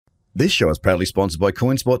This show is proudly sponsored by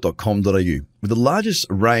coinspot.com.au, with the largest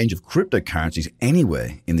range of cryptocurrencies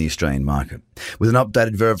anywhere in the Australian market. With an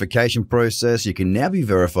updated verification process, you can now be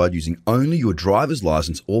verified using only your driver's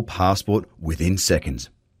license or passport within seconds.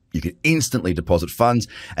 You can instantly deposit funds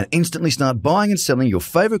and instantly start buying and selling your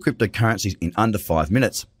favourite cryptocurrencies in under 5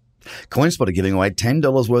 minutes. CoinSpot are giving away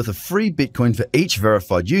 $10 worth of free Bitcoin for each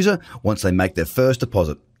verified user once they make their first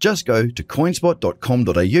deposit. Just go to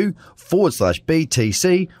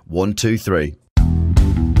coinspot.com.au/BTC123.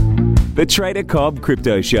 The Trader Cobb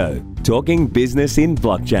Crypto Show, talking business in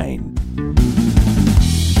blockchain.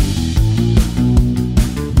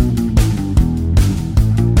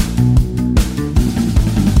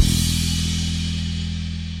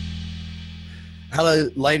 Hello,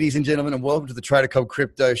 ladies and gentlemen, and welcome to the Trader Cobb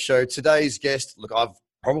Crypto Show. Today's guest, look, I'm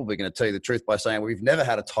probably going to tell you the truth by saying we've never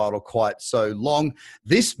had a title quite so long.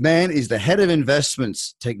 This man is the head of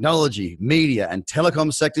investments, technology, media, and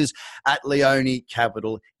telecom sectors at Leoni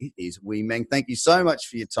Capital. It is Wee Meng. Thank you so much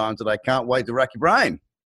for your time today. Can't wait to rack your brain.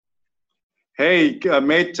 Hey,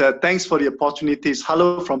 mate, thanks for the opportunities.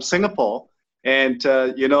 Hello from Singapore. And,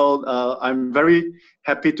 I'm very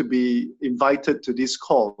happy to be invited to this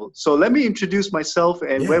call. So let me introduce myself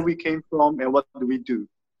and where we came from and what do we do.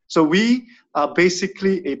 So we are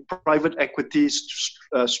basically a private equity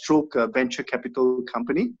stroke venture capital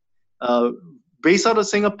company based out of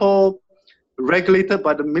Singapore, regulated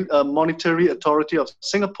by the Monetary Authority of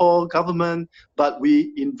Singapore government, but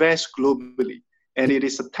we invest globally. And it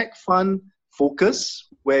is a tech fund focus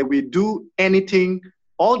where we do anything.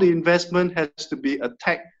 All the investment has to be a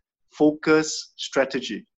tech-focused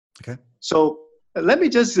strategy. Okay. So let me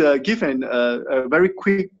just give a very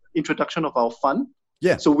quick introduction of our fund.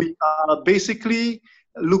 Yeah. So we are basically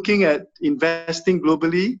looking at investing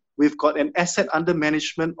globally. We've got an asset under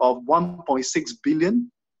management of 1.6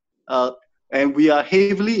 billion, and we are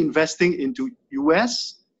heavily investing into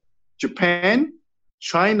US, Japan,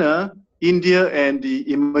 China, India, and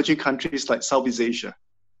the emerging countries like Southeast Asia.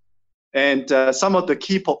 And some of the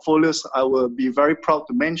key portfolios I will be very proud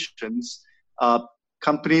to mention are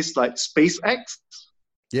companies like SpaceX.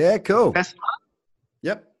 Yeah, cool. Tesla.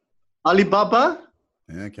 Yep. Alibaba.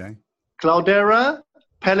 Okay. Cloudera,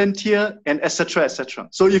 Palantir, and et cetera, et cetera.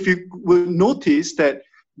 So if you will notice that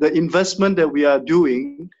the investment that we are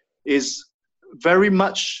doing is very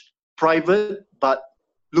much private, but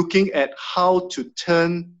looking at how to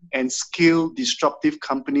turn and scale disruptive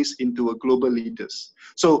companies into a global leaders.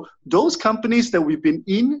 So those companies that we've been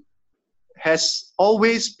in has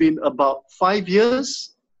always been about 5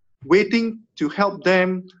 years waiting to help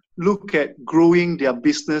them look at growing their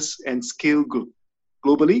business and scale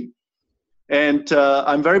globally. And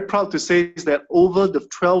I'm very proud to say that over the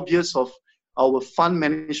 12 years of our fund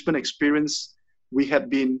management experience, we have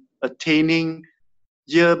been attaining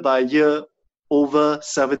year by year over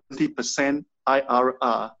 70%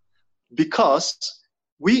 IRR, because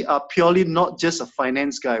we are purely not just a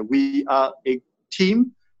finance guy. We are a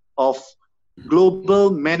team of global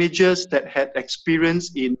managers that had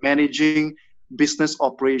experience in managing business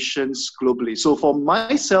operations globally. So for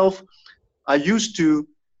myself, I used to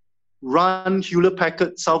run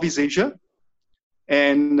Hewlett-Packard Southeast Asia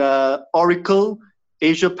and Oracle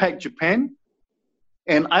Asia Pac Japan.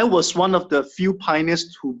 And I was one of the few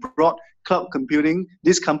pioneers who brought cloud computing,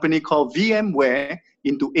 this company called VMware,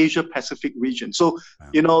 into Asia Pacific region. So,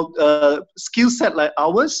 skill set like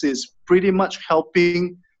ours is pretty much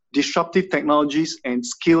helping disruptive technologies and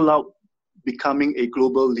scale out becoming a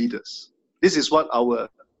global leaders. This is what our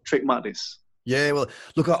trademark is. Yeah, well,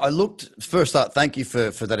 look, I looked, first up, thank you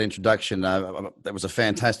for that introduction. That was a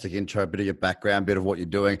fantastic intro, a bit of your background, a bit of what you're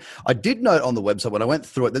doing. I did note on the website when I went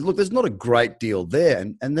through it, that, look, there's not a great deal there,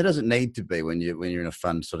 and there doesn't need to be when you're in a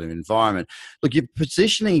fun sort of environment. Look, your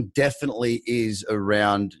positioning definitely is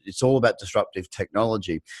around, it's all about disruptive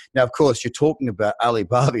technology. Now, of course, you're talking about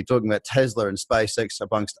Alibaba, you're talking about Tesla and SpaceX,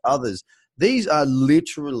 amongst others. These are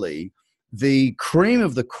literally the cream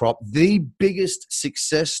of the crop, the biggest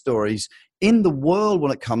success stories in the world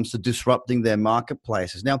when it comes to disrupting their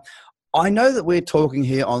marketplaces. Now, I know that we're talking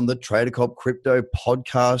here on the Trader Cobb Crypto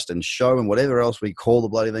podcast and show and whatever else we call the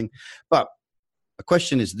bloody thing, but the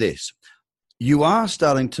question is this. You are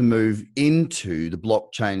starting to move into the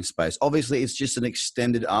blockchain space. Obviously, it's just an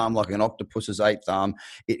extended arm, like an octopus's eighth arm.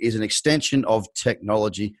 It is an extension of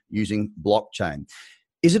technology using blockchain.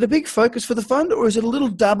 Is it a big focus for the fund, or is it a little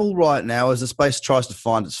dabble right now as the space tries to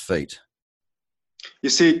find its feet? You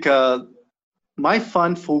see, my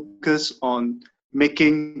fund focus on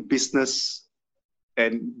making business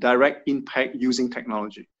and direct impact using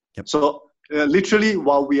technology. Yep. So literally,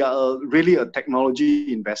 while we are really a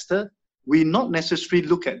technology investor, we not necessarily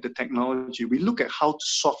look at the technology. We look at how to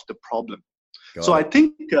solve the problem. Got so it. I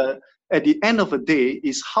think at the end of the day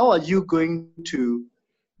is how are you going to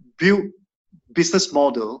build business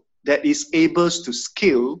model that is able to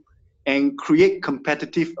scale and create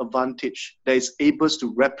competitive advantage that is able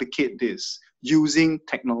to replicate this using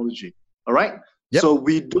technology. All right. Yep. So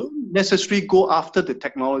we don't necessarily go after the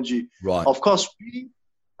technology. Right. Of course, we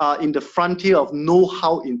are in the frontier of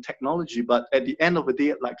know-how in technology, but at the end of the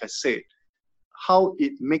day, like I said, how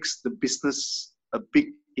it makes the business a big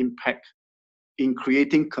impact in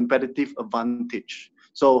creating competitive advantage.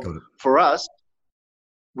 So for us,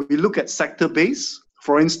 we look at sector-based.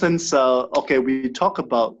 For instance, we talk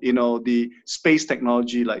about, the space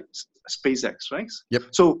technology like SpaceX, right? Yep.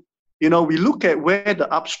 So, we look at where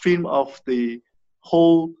the upstream of the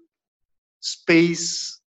whole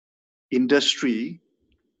space industry,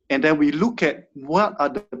 and then we look at what are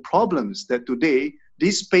the problems that today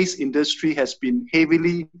this space industry has been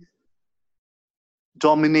heavily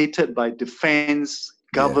dominated by defense,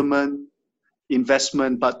 government,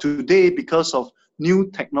 investment. But today, because of new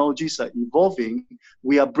technologies are evolving,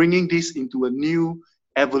 we are bringing this into a new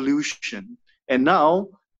evolution. And now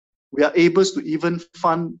we are able to even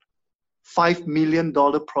fund $5 million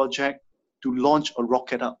project to launch a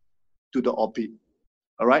rocket up to the orbit.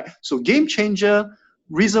 All right. So game changer,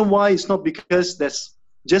 reason why it's not because that's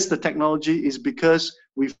just the technology, is because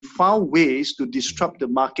we've found ways to disrupt the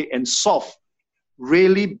market and solve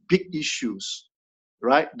really big issues,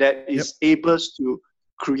 right? That is able to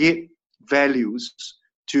create values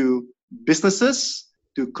to businesses,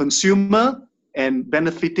 to consumer, and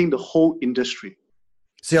benefiting the whole industry.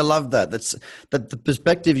 See, I love that. That the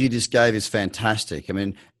perspective you just gave is fantastic. I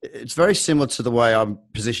mean, it's very similar to the way I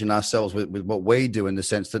position ourselves with what we do, in the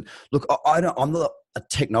sense that, look, I'm not a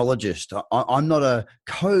technologist. I'm not a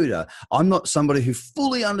coder. I'm not somebody who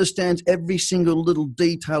fully understands every single little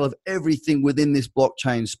detail of everything within this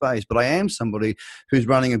blockchain space, but I am somebody who's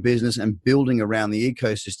running a business and building around the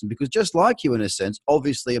ecosystem, because just like you, in a sense,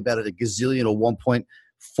 obviously about a gazillion or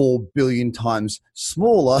 1.4 billion times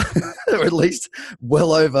smaller, or at least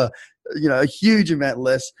well over, a huge amount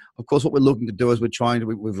less. Of course, what we're looking to do is we've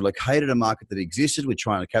located a market that existed. We're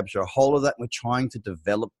trying to capture a hold of that. And we're trying to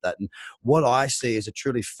develop that. And what I see is a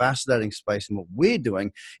truly fascinating space. And what we're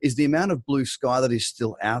doing is the amount of blue sky that is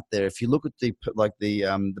still out there. If you look at the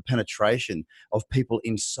penetration of people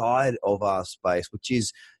inside of our space, which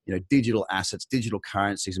is, digital assets, digital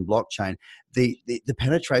currencies, and blockchain, the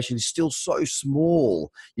penetration is still so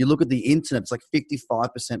small. You look at the internet, it's like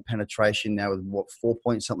 55% penetration now, with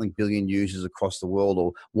 4-point-something billion users across the world,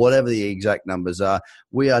 or whatever the exact numbers are.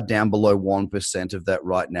 We are down below 1% of that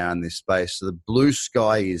right now in this space. So the blue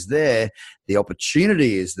sky is there. The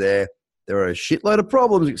opportunity is there. There are a shitload of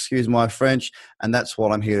problems, excuse my French, and that's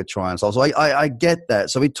what I'm here to try and solve. So I get that.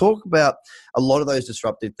 So we talk about a lot of those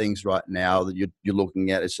disruptive things right now that you're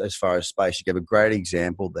looking at as far as space. You gave a great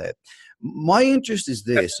example there. My interest is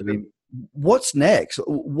this. I mean, what's next?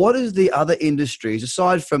 What is the other industries,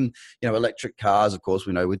 aside from, electric cars, of course,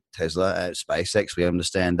 we know with Tesla, SpaceX, we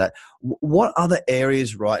understand that. What other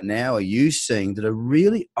areas right now are you seeing that are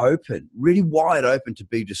really open, really wide open to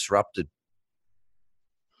be disrupted?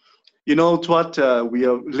 We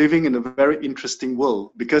are living in a very interesting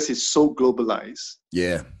world because it's so globalized.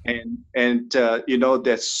 Yeah. And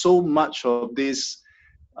there's so much of this,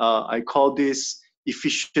 I call this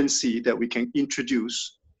efficiency, that we can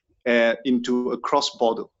introduce into a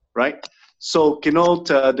cross-border, right? So,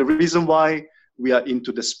 the reason why we are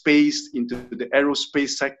into the space, into the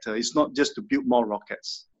aerospace sector, is not just to build more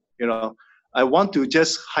rockets. I want to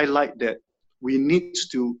just highlight that we need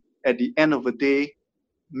to, at the end of the day,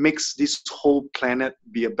 makes this whole planet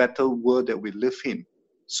be a better world that we live in.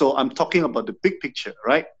 So I'm talking about the big picture,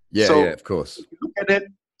 right? Yeah, so of course. If you look at it,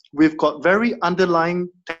 we've got very underlying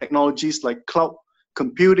technologies like cloud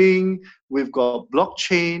computing, we've got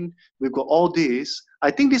blockchain, we've got all this.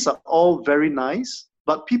 I think these are all very nice,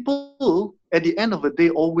 but people at the end of the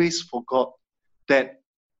day always forgot that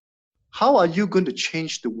how are you going to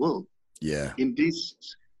change the world in this,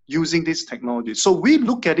 using this technology? So we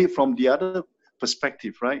look at it from the other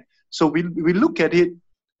perspective, right? So we look at it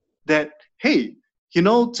that, hey,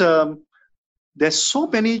 there's so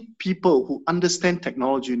many people who understand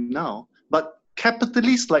technology now, but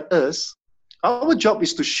capitalists like us, our job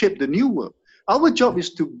is to shape the new world. Our job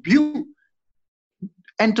is to build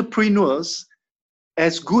entrepreneurs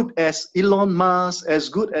as good as Elon Musk, as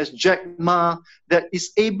good as Jack Ma, that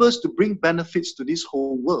is able to bring benefits to this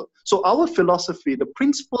whole world. So our philosophy, the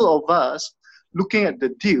principle of us looking at the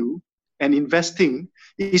deal and investing,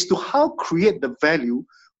 is to how create the value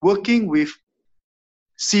working with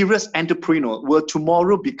serious entrepreneur will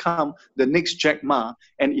tomorrow become the next Jack Ma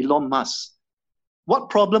and Elon Musk. What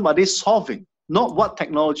problem are they solving? Not what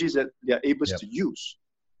technologies that they are able to use.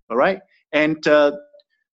 All right. And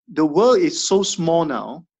the world is so small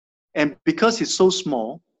now. And because it's so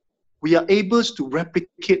small, we are able to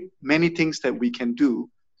replicate many things that we can do.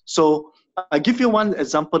 So I give you one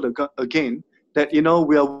example again, that,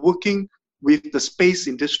 we are working with the space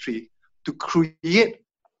industry to create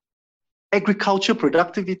agriculture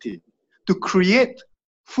productivity, to create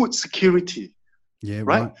food security,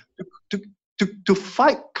 right? To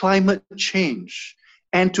fight climate change,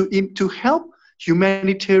 and to help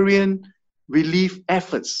humanitarian relief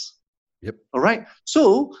efforts. All right.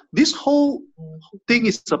 So this whole thing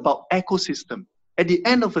is about ecosystem. At the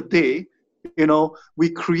end of the day, we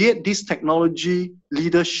create this technology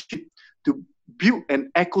leadership to build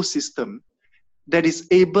an ecosystem that is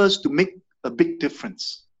able to make a big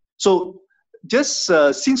difference. So just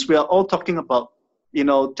since we are all talking about,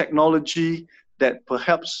 technology that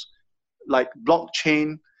perhaps like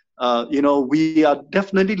blockchain, we are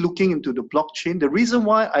definitely looking into the blockchain. The reason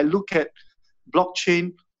why I look at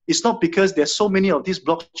blockchain is not because there's so many of these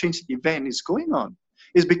blockchain events going on.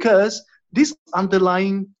 It's because this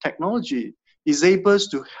underlying technology is able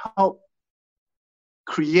to help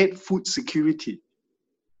create food security.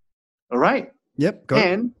 All right? Yep. Got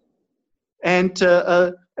it. And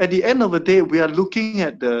at the end of the day, we are looking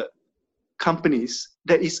at the companies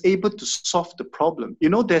that is able to solve the problem.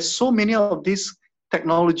 There's so many of these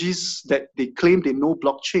technologies that they claim they know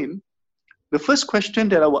blockchain. The first question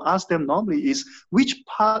that I will ask them normally is, which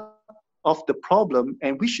part of the problem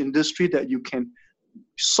and which industry that you can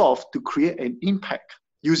solve to create an impact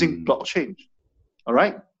using blockchain? All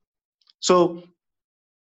right? So,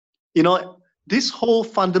 this whole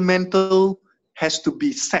fundamental has to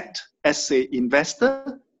be set as an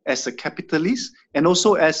investor, as a capitalist, and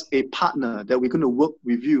also as a partner that we're going to work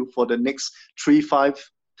with you for the next 3,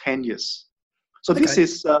 5, 10 years. So this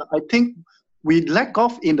is, I think, we lack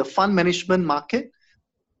of in the fund management market.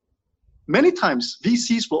 Many times,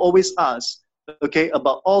 VCs will always ask,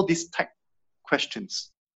 about all these tech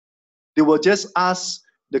questions. They will just ask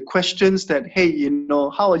the questions that, hey,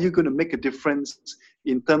 how are you going to make a difference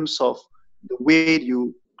in terms of the way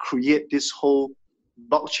you create this whole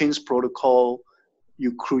blockchain's protocol,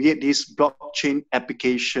 you create this blockchain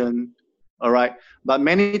application, all right? But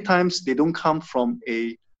many times they don't come from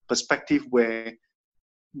a perspective where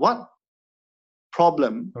what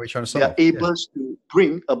problem are we trying to solve? They are able to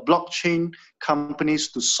bring a blockchain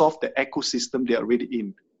companies to solve the ecosystem they are already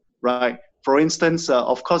in, right? For instance,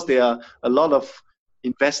 of course, there are a lot of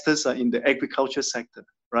investors in the agriculture sector,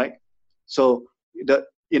 right? So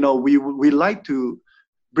we like to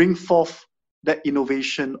bring forth that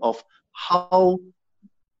innovation of how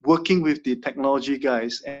working with the technology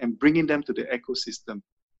guys and bringing them to the ecosystem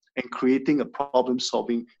and creating a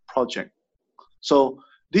problem-solving project. So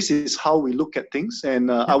this is how we look at things. And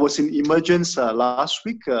I was in Emergence last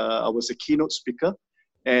week. I was a keynote speaker.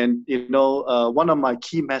 And, one of my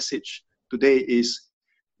key message today is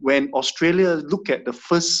when Australia look at the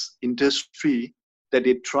first industry that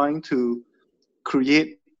they're trying to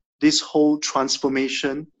create this whole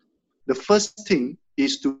transformation, the first thing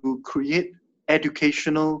is to create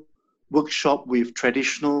educational workshop with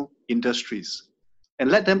traditional industries and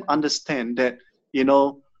let them understand that,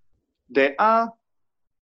 there are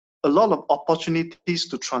a lot of opportunities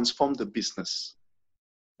to transform the business.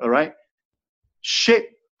 All right?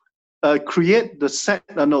 Create the set,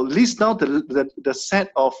 list down the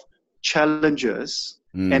set of challenges,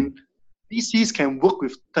 and VCs can work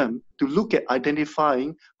with them to look at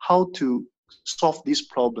identifying how to solve this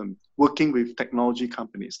problem, working with technology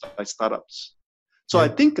companies like startups. So I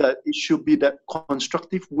think it should be that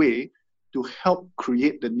constructive way to help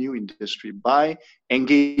create the new industry by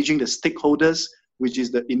engaging the stakeholders, which is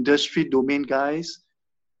the industry domain guys,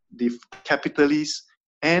 the capitalists,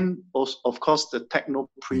 and also, of course, the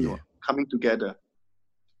technopreneur coming together.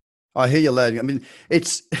 I hear you, lad. I mean,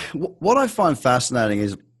 it's what I find fascinating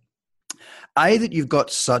is that you've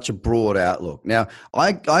got such a broad outlook. Now,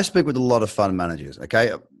 I speak with a lot of fund managers,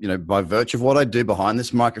 okay? By virtue of what I do behind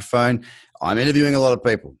this microphone, I'm interviewing a lot of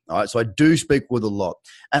people, all right? So I do speak with a lot.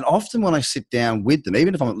 And often when I sit down with them,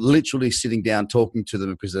 even if I'm literally sitting down talking to them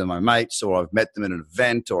because they're my mates or I've met them in an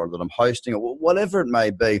event or that I'm hosting or whatever it may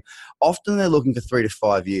be, often they're looking for 3 to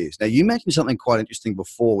 5 years. Now, you mentioned something quite interesting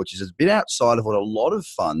before, which is a bit outside of what a lot of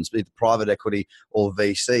funds, be it private equity or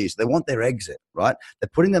VCs, they want their exit, right? They're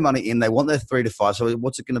putting their money in, they want their 3 to 5. So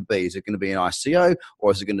what's it going to be? Is it going to be an ICO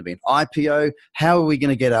or is it going to be an IPO? How are we going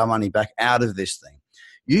to get our money back out of this thing?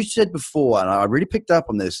 You said before, and I really picked up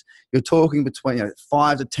on this, you're talking between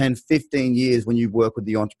 5 to 10, 15 years when you work with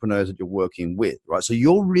the entrepreneurs that you're working with, right? So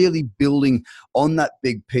you're really building on that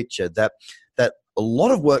big picture that a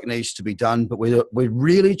lot of work needs to be done, but we're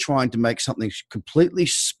really trying to make something completely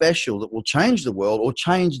special that will change the world or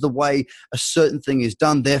change the way a certain thing is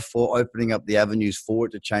done, therefore opening up the avenues for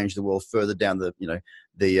it to change the world further down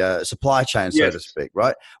the supply chain, so to speak,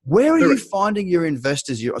 right? Where are you finding your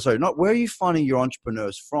investors? Where are you finding your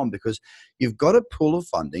entrepreneurs from? Because you've got a pool of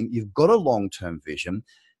funding, you've got a long-term vision.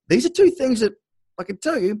 These are two things that I can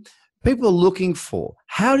tell you people are looking for.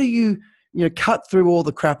 How do you cut through all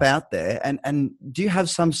the crap out there, and do you have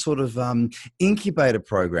some sort of incubator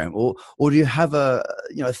program, or do you have a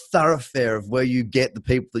thoroughfare of where you get the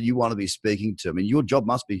people that you want to be speaking to? I mean, your job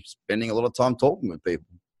must be spending a lot of time talking with people,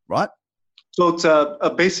 right? So it's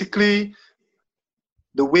basically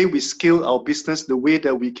the way we scale our business, the way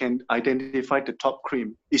that we can identify the top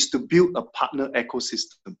cream is to build a partner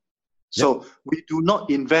ecosystem. So we do not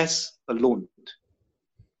invest alone.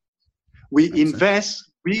 We invest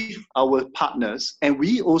with our partners, and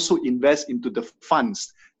we also invest into the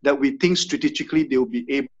funds that we think strategically they will be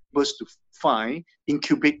able to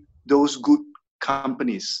incubate those good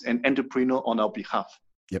companies and entrepreneurs on our behalf.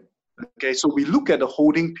 Yep. Okay, so we look at a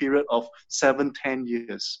holding period of 7-10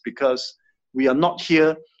 years because we are not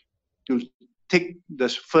here to take the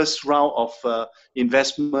first round of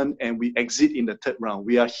investment and we exit in the third round.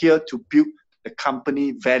 We are here to build the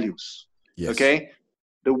company values. Yes. Okay.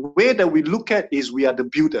 The way that we look at is we are the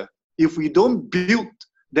builder. If we don't build,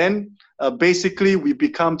 then basically we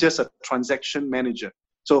become just a transaction manager.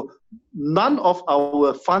 So none of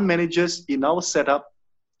our fund managers in our setup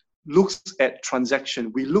looks at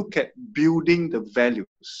transaction. We look at building the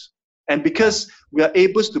values. And because we are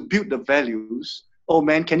able to build the values, oh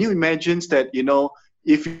man, can you imagine that,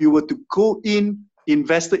 if you were to go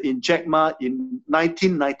invested in Jack Ma in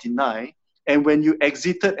 1999, and when you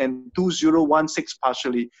exited in 2016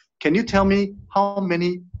 partially, can you tell me how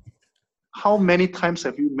many times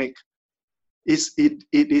have you made? It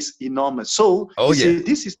is enormous. So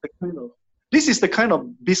this is the kind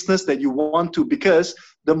of business that you want to, because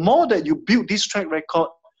the more that you build this track record,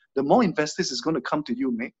 the more investors is going to come to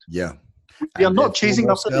you, mate. Yeah. We are not chasing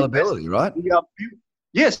after scalability, right?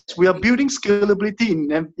 We are building scalability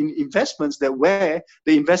in investments that where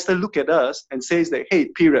the investor look at us and says that, hey,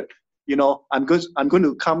 period, I'm going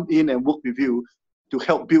to come in and work with you to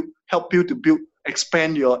help you to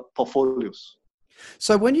expand your portfolios.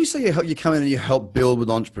 So when you say you come in and you help build with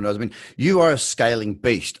entrepreneurs, I mean, you are a scaling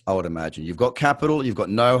beast, I would imagine. You've got capital, you've got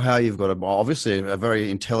know-how, you've got obviously a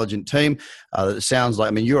very intelligent team. It sounds like,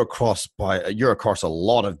 I mean, you're across a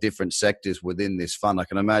lot of different sectors within this fund. I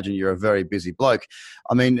can imagine you're a very busy bloke.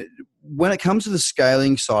 I mean, when it comes to the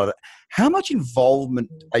scaling side of it, how much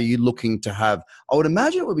involvement are you looking to have? I would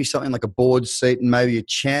imagine it would be something like a board seat and maybe a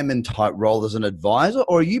chairman type role as an advisor,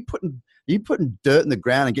 or are you putting dirt in the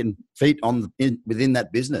ground and getting feet within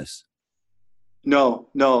that business? No.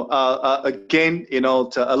 Again, a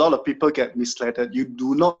lot of people get misled. You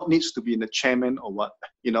do not need to be in the chairman or what.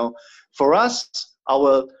 For us,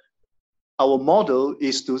 our model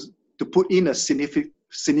is to put in a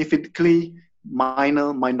significantly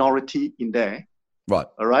minority in there. Right.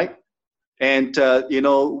 All right. And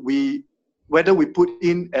whether we put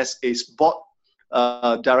in as a board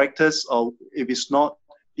directors or if it's not,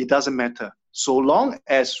 it doesn't matter. So long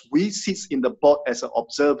as we sit in the board as an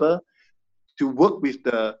observer to work with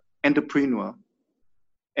the entrepreneur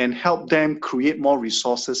and help them create more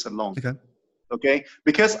resources along. Okay?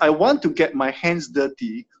 Because I want to get my hands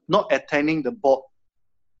dirty, not attending the board,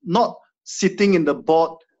 not sitting in the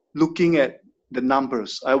board looking at the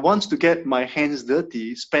numbers. I want to get my hands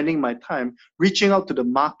dirty, spending my time reaching out to the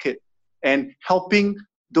market and helping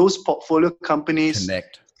those portfolio companies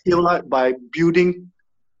connect by building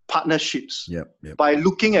partnerships, by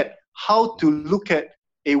looking at how to look at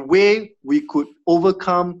a way we could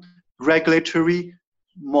overcome regulatory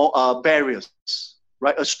barriers,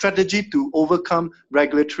 right? A strategy to overcome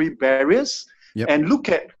regulatory barriers and look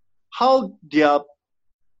at how their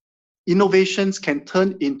innovations can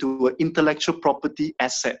turn into an intellectual property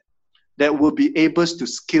asset that will be able to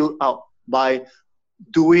scale out by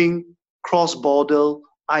doing cross-border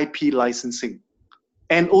IP licensing,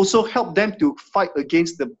 and also help them to fight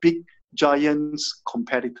against the big giants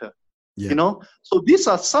competitor. So these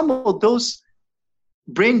are some of those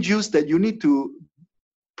brain juice that you need to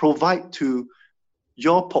provide to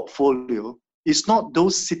your portfolio. It's not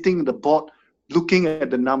those sitting in the board looking at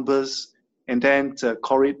the numbers and then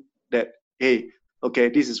call it that, hey, okay,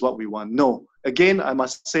 this is what we want. No. Again, I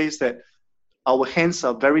must say is that our hands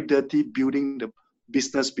are very dirty building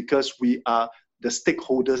business because we are the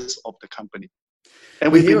stakeholders of the company.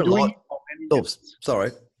 And We we've hear been a doing lot. it for many Oh, years.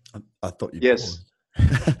 sorry. I thought you Yes.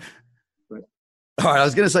 paused. Right. All right, I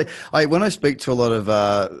was going to say, when I speak to a lot of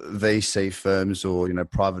VC firms or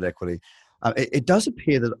private equity, it does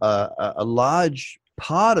appear that a large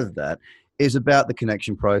part of that is about the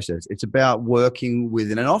connection process. It's about working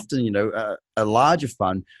with, and often a larger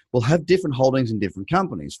fund will have different holdings in different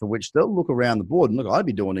companies, for which they'll look around the board and look, I'd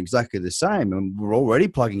be doing exactly the same, and we're already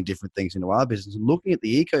plugging different things into our business and looking at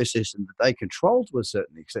the ecosystem that they control to a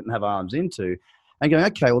certain extent and have arms into. And going,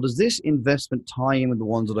 okay, well, does this investment tie in with the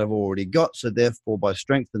ones that I've already got? So therefore, by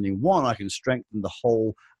strengthening one, I can strengthen the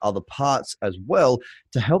whole other parts as well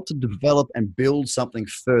to help to develop and build something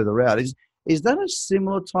further out. Is that a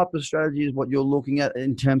similar type of strategy as what you're looking at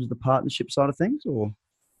in terms of the partnership side of things, or?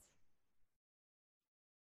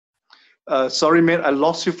 Sorry, mate, I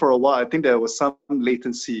lost you for a while. I think there was some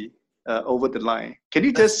latency over the line. Can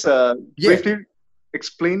you just briefly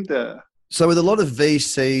explain the... So with a lot of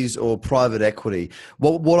VCs or private equity,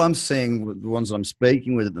 what I'm seeing with the ones that I'm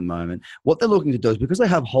speaking with at the moment, what they're looking to do is, because they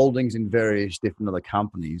have holdings in various different other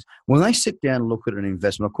companies, when they sit down and look at an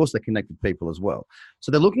investment, of course, they connect with people as well. So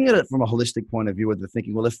they're looking at it from a holistic point of view, where they're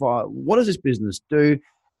thinking, well, what does this business do?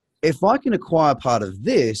 If I can acquire part of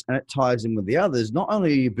this and it ties in with the others, not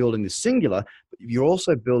only are you building the singular, but you're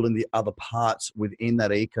also building the other parts within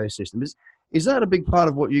that ecosystem. Is that a big part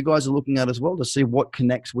of what you guys are looking at as well, to see what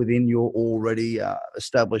connects within your already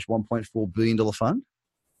established $1.4 billion fund?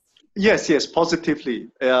 Yes, positively.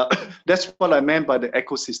 That's what I meant by the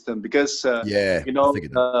ecosystem, because,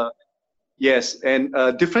 yes,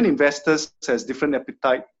 and different investors has different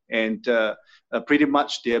appetite, and pretty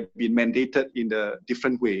much they have been mandated in a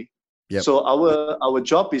different way. Yep. So our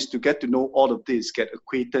job is to get to know all of this, get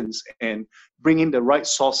acquaintance, and bring in the right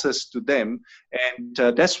sources to them. And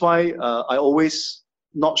that's why I always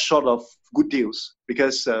not short of good deals,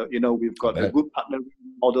 because we've got a good partnering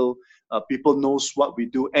model. People knows what we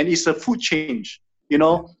do, and it's a food chain.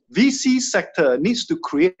 VC sector needs to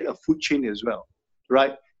create a food chain as well,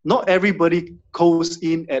 right? Not everybody goes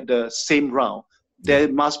in at the same round.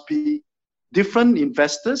 There must be different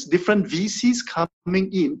investors, different VCs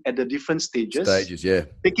coming in at the different stages,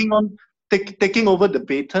 taking over the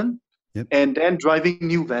baton, and then driving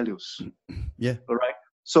new values. Yeah. All right.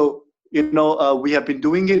 So we have been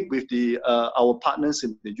doing it with our partners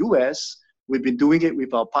in the US. We've been doing it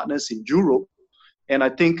with our partners in Europe, and I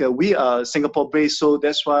think we are Singapore-based, so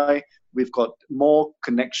that's why we've got more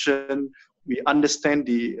connection. We understand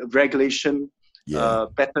the regulation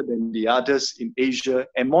better than the others in Asia,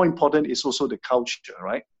 and more important is also the culture,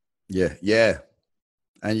 right? Yeah.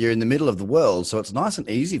 And you're in the middle of the world, so it's nice and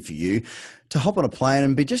easy for you to hop on a plane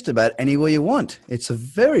and be just about anywhere you want. It's a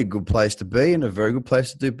very good place to be and a very good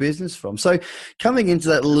place to do business from. So coming into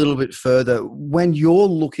that a little bit further, when you're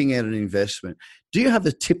looking at an investment, do you have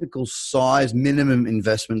the typical size minimum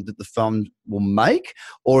investment that the fund will make,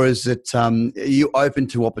 or is it are you open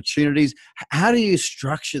to opportunities? How do you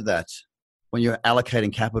structure that when you're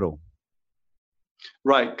allocating capital?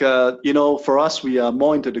 Right. For us, we are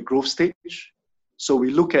more into the growth stage. So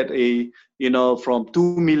we look at from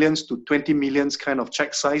 2 million to 20 million kind of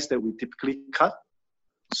check size that we typically cut.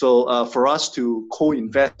 So for us to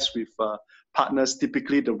co-invest with partners,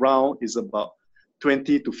 typically the round is about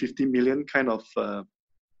 20 to 50 million kind of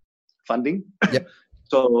funding. Yep.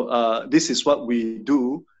 So this is what we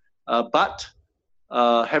do. But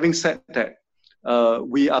having said that,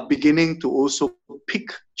 we are beginning to also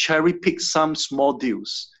cherry pick some small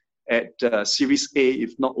deals at Series A,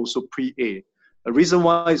 if not also pre-A. The reason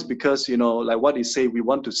why is because, like what you say, we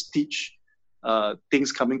want to stitch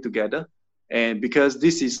things coming together. And because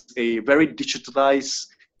this is a very digitalized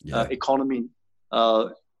economy,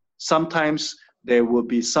 sometimes there will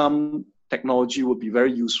be some technology will be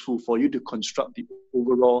very useful for you to construct the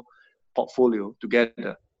overall portfolio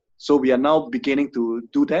together. So we are now beginning to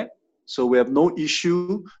do that. So we have no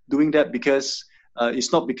issue doing that, because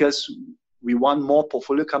it's not because we want more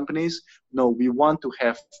portfolio companies. No, we want to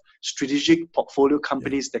have strategic portfolio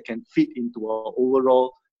companies that can fit into our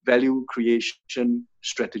overall value creation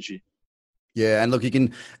strategy. Yeah, and look, you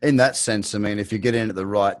can, in that sense, I mean, if you get in at the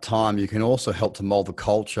right time, you can also help to mold the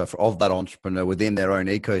culture of that entrepreneur within their own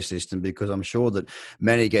ecosystem, because I'm sure that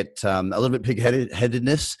many get a little bit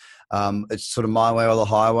pig-headedness. It's sort of my way or the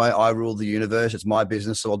highway. I rule the universe. It's my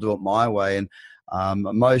business, so I'll do it my way. And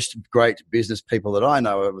most great business people that I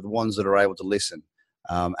know are the ones that are able to listen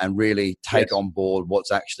and really take on board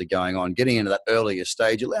what's actually going on. Getting into that earlier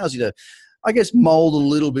stage allows you to I guess, mold a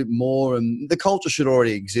little bit more. And the culture should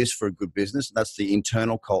already exist for a good business. That's the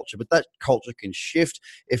internal culture. But that culture can shift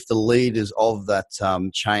if the leaders of that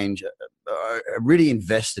change are really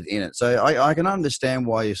invested in it. So I can understand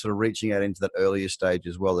why you're sort of reaching out into that earlier stage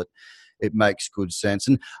as well, that it makes good sense.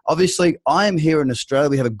 And obviously, I am here in Australia.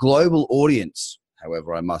 We have a global audience.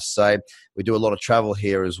 However, I must say, we do a lot of travel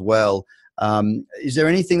here as well. Is there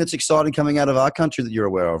anything that's exciting coming out of our country that you're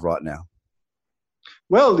aware of right now?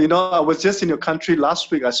 Well, I was just in your country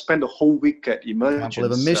last week. I spent a whole week at Emergence. I can't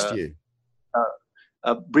believe I missed you.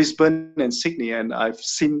 Brisbane and Sydney, and I've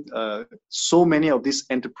seen so many of these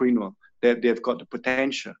entrepreneurs that they've got the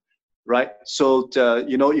potential, right? So,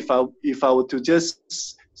 if I were to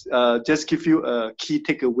just give you a key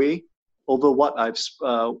takeaway over what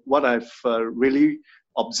I've really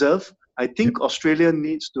observed, I think Australia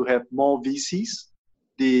needs to have more VCs.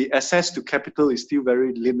 The access to capital is still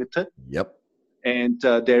very limited. Yep. And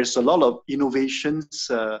there's a lot of innovations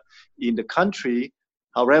in the country.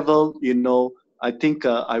 However, I think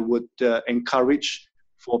I would encourage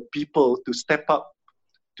for people to step up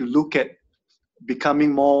to look at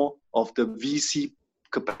becoming more of the VC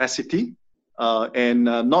capacity and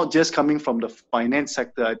not just coming from the finance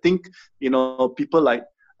sector. I think, people like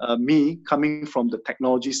me coming from the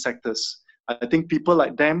technology sectors, I think people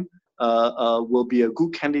like them will be a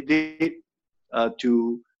good candidate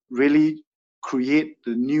to really create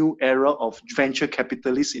the new era of venture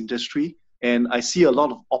capitalist industry. And I see a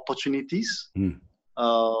lot of opportunities. And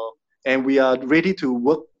we are ready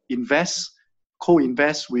to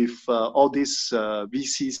co-invest with all these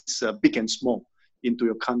VCs, big and small, into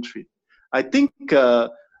your country. I think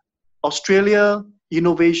Australia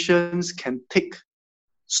innovations can take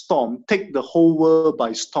the whole world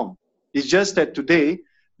by storm. It's just that today,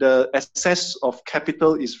 the access of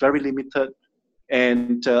capital is very limited,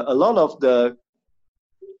 and a lot of the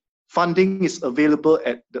funding is available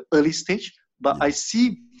at the early stage, but I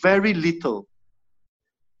see very little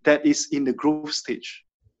that is in the growth stage.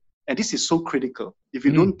 And this is so critical. If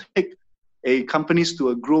you don't take companies to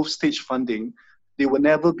a growth stage funding, they will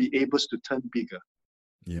never be able to turn bigger.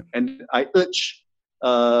 Yeah. And I urge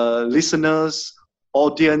listeners,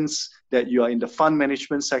 audience, that you are in the fund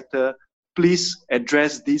management sector, please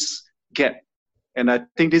address this gap. And I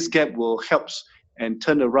think this gap will help and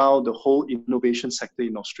turn around the whole innovation sector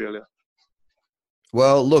in Australia.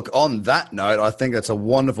 Well, look, on that note, I think that's a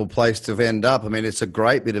wonderful place to end up. I mean, it's a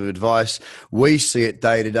great bit of advice. We see it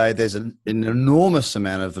day to day. There's an enormous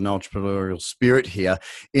amount of an entrepreneurial spirit here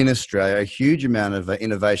in Australia, a huge amount of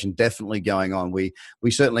innovation definitely going on. We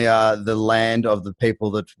certainly are the land of the people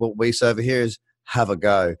that what we say over here is have a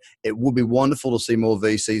go. It would be wonderful to see more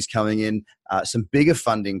VCs coming in, some bigger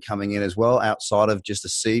funding coming in as well, outside of just a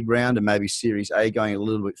seed round and maybe Series A, going a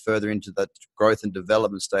little bit further into that growth and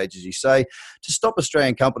development stage, as you say, to stop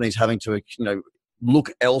Australian companies having to,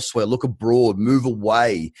 look elsewhere, look abroad, move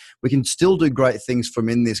away. We can still do great things from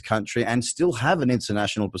in this country and still have an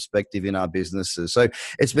international perspective in our businesses. So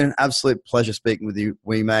it's been an absolute pleasure speaking with you,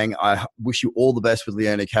 Wee Meng. I wish you all the best with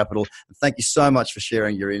Leoni Capital. And thank you so much for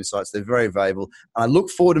sharing your insights. They're very valuable. I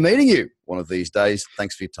look forward to meeting you one of these days.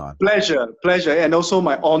 Thanks for your time. Pleasure. And also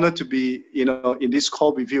my honor to be, in this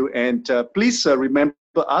call with you. And please remember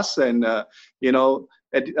us. And, we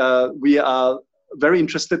are very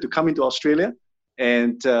interested to come into Australia.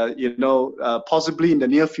 And, possibly in the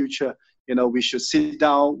near future, we should sit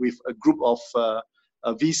down with a group of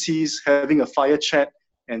VCs, having a fire chat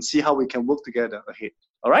and see how we can work together ahead.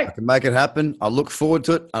 All right? I can make it happen. I look forward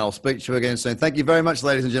to it, and I'll speak to you again soon. Thank you very much,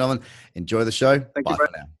 ladies and gentlemen. Enjoy the show. Bye for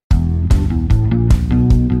now.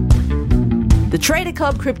 The Trader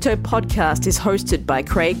Cobb Crypto Podcast is hosted by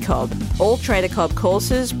Craig Cobb. All Trader Cobb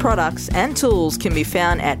courses, products and tools can be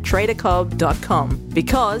found at tradercobb.com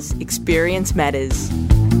because experience matters.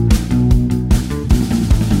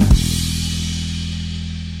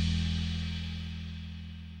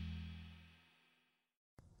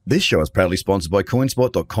 This show is proudly sponsored by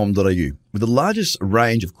coinspot.com.au, with the largest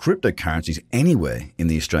range of cryptocurrencies anywhere in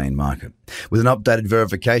the Australian market. With an updated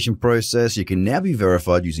verification process, you can now be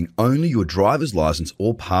verified using only your driver's license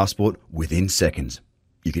or passport within seconds.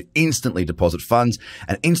 You can instantly deposit funds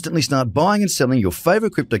and instantly start buying and selling your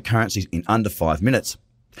favorite cryptocurrencies in under 5 minutes.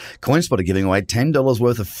 CoinSpot are giving away $10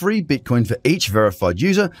 worth of free Bitcoin for each verified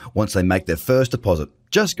user once they make their first deposit.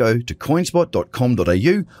 Just go to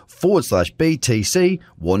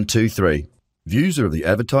coinspot.com.au/BTC123. Views are of the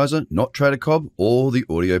advertiser, not Trader Cobb or the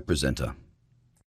audio presenter.